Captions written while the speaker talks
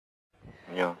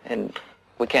Yeah. And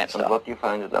we can't stop. And what you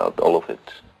find out, all of it?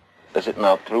 Is it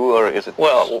not true, or is it...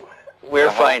 Well,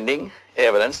 we're finding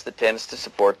evidence that tends to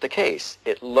support the case.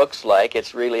 It looks like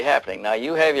it's really happening. Now,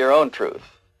 you have your own truth,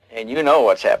 and you know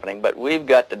what's happening, but we've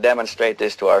got to demonstrate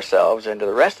this to ourselves and to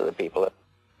the rest of the people.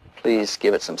 Please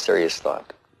give it some serious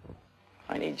thought.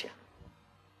 I need you.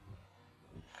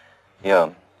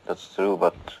 Yeah, that's true,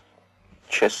 but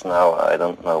just now I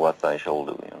don't know what I shall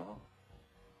do, you know.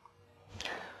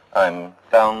 I'm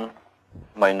down,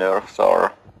 my nerves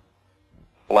are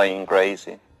playing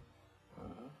crazy.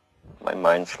 My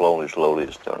mind slowly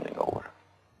is turning over.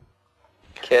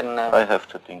 I have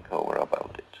to think over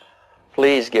about it.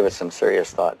 Please give it some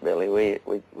serious thought, Billy.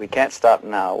 We can't stop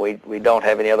now. We don't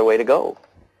have any other way to go.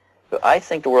 I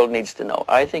think the world needs to know.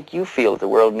 I think you feel the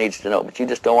world needs to know, but you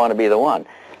just don't want to be the one.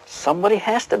 Somebody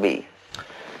has to be.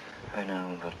 I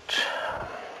know, but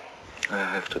I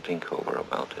have to think over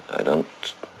about it. I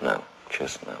don't know.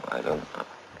 Just now, I don't know.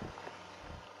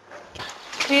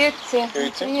 Grüezi.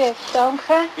 Grüezi.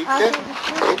 Danke.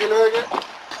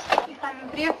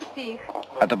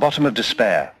 At the bottom of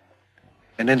despair,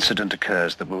 an incident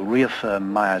occurs that will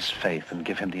reaffirm Meier's faith and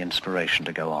give him the inspiration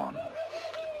to go on.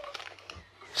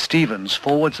 Stevens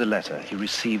forwards a letter he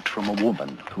received from a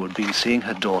woman who had been seeing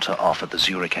her daughter off at the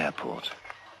Zurich airport.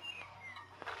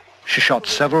 She shot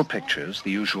several pictures,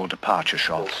 the usual departure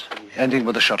shots, ending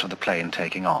with a shot of the plane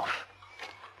taking off.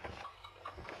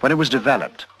 When it was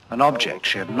developed, an object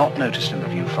she had not noticed in the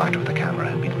viewfinder of the camera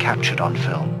had been captured on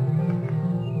film.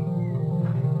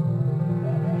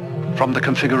 From the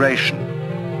configuration,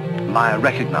 Meier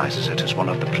recognizes it as one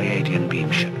of the Pleiadian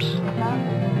beam ships.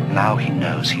 Now he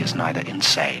knows he is neither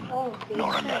insane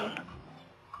nor alone.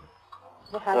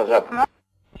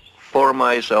 For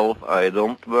myself, I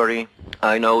don't worry.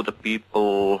 I know the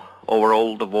people over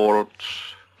all the world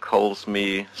calls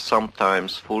me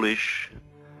sometimes foolish,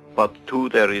 but too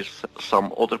there is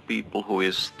some other people who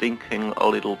is thinking a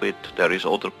little bit, there is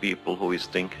other people who is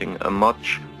thinking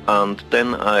much, and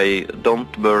then I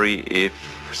don't worry if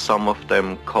some of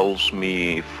them calls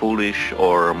me foolish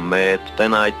or mad.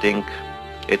 Then I think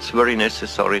it's very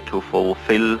necessary to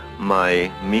fulfill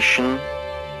my mission,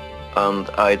 and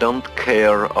I don't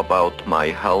care about my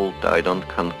health, I don't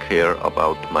care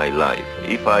about my life.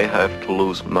 If I have to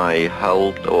lose my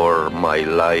health or my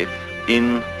life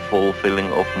in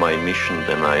fulfilling of my mission,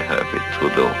 then I have it to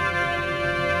do.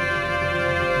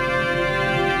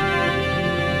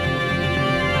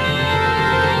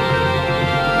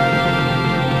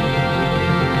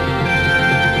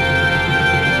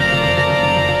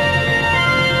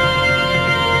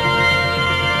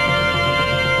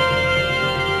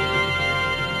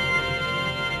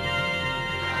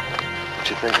 What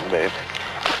you thinking, babe?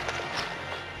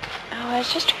 Oh, I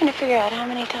was just trying to figure out how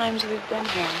many times we've been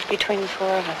here between the four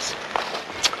of us.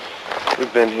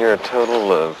 We've been here a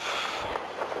total of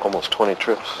almost 20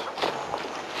 trips.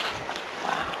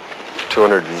 Wow.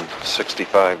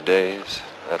 265 days.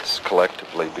 That's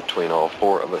collectively between all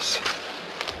four of us.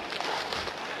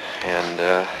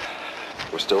 And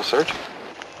we're still searching.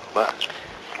 But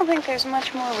I don't think there's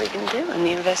much more we can do in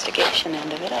the investigation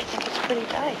end of it. I think it's pretty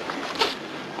tight.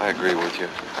 I agree with you.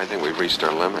 I think we've reached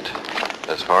our limit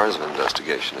as far as an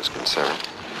investigation is concerned.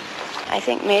 I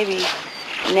think maybe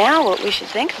now what we should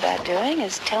think about doing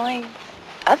is telling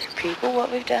other people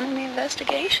what we've done in the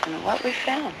investigation and what we've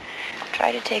found.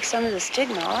 Try to take some of the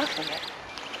stigma off of it.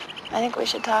 I think we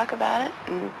should talk about it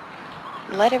and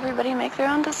let everybody make their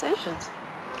own decisions.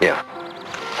 Yeah.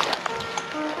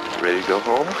 Ready to go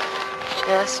home?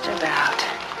 Just about.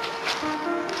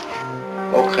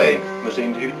 Okay, wir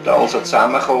sind heute also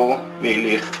zusammengekommen, weil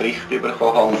ich Bericht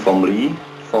bekommen habe vom Lee.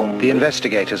 The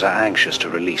investigators are anxious to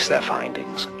release their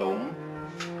findings.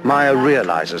 Meier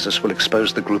realizes this will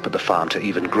expose the group at the farm to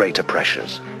even greater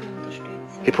pressures.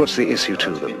 He puts the issue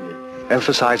to them,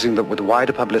 emphasizing that with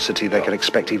wider publicity they can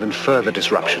expect even further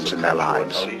disruptions in their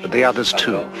lives. But the others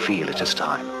too feel it is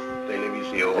time. They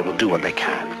will do what they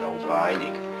can.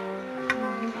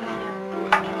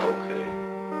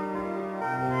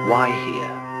 Why here?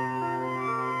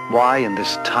 Why in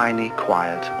this tiny,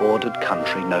 quiet, ordered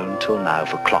country known till now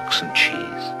for clocks and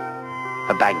cheese?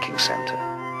 A banking center,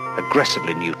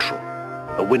 aggressively neutral,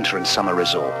 a winter and summer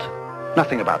resort.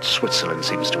 Nothing about Switzerland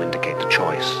seems to indicate the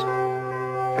choice.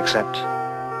 Except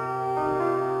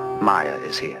Meier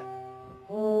is here.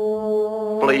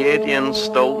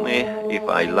 Pleiadians told me if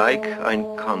I like, I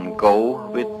can go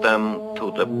with them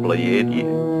to the Pleiades,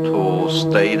 to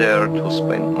stay there, to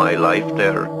spend my life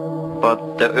there.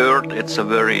 But the Earth, it's a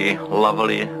very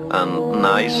lovely and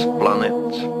nice planet,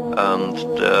 and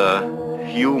the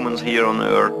humans here on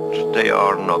Earth, they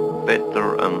are not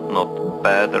better and not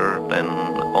better than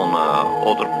on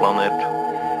other planet.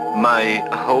 My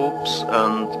hopes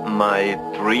and my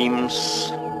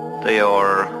dreams, they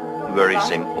are very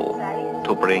simple.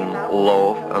 To bring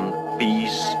love and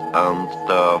peace and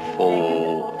the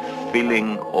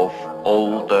fulfilling of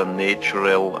all the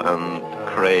natural and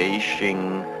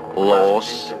creation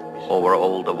laws over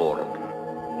all the world.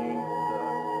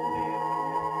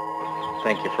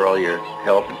 Thank you for all your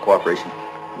help and cooperation.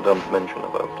 Don't mention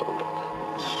about all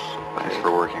that. Thanks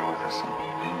for working with us.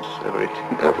 It's everything.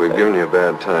 If we've given you a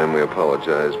bad time, we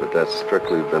apologize, but that's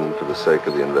strictly been for the sake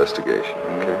of the investigation,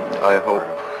 okay? I hope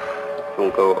we'll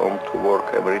go on to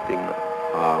work everything.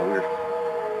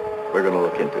 We're going to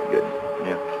look into it good.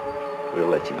 Yeah. We'll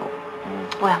let you know.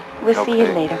 Well, we'll see you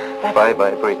Okay. later. Bye.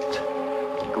 Bye-bye, Brit.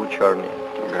 Good journey.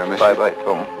 We're miss Bye-bye,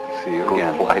 Tom. See you Good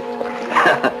again. flight.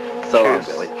 So long, Cheers.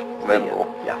 Billy. Venmo.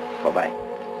 Yeah, bye-bye.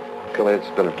 Kelly, it's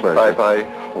been a pleasure. Bye-bye,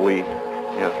 Lee.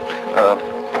 Yeah.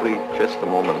 Lee, just a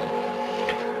moment.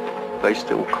 They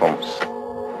still comes.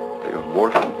 They are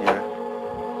working here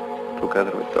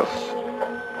together with us.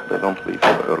 They don't leave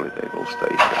so early. They will stay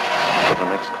here for the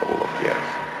next couple of years.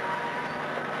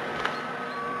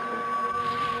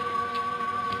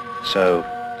 So,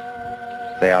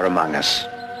 they are among us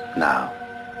now,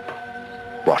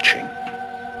 watching,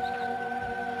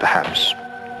 perhaps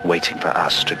waiting for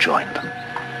us to join them.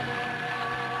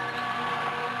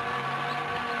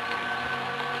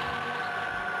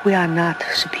 We are not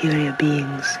superior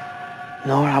beings,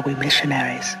 nor are we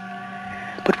missionaries,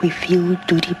 but we feel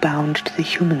duty-bound to the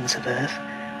humans of Earth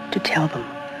to tell them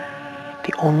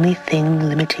the only thing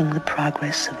limiting the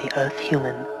progress of the Earth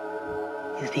human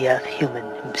is the Earth human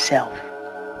himself.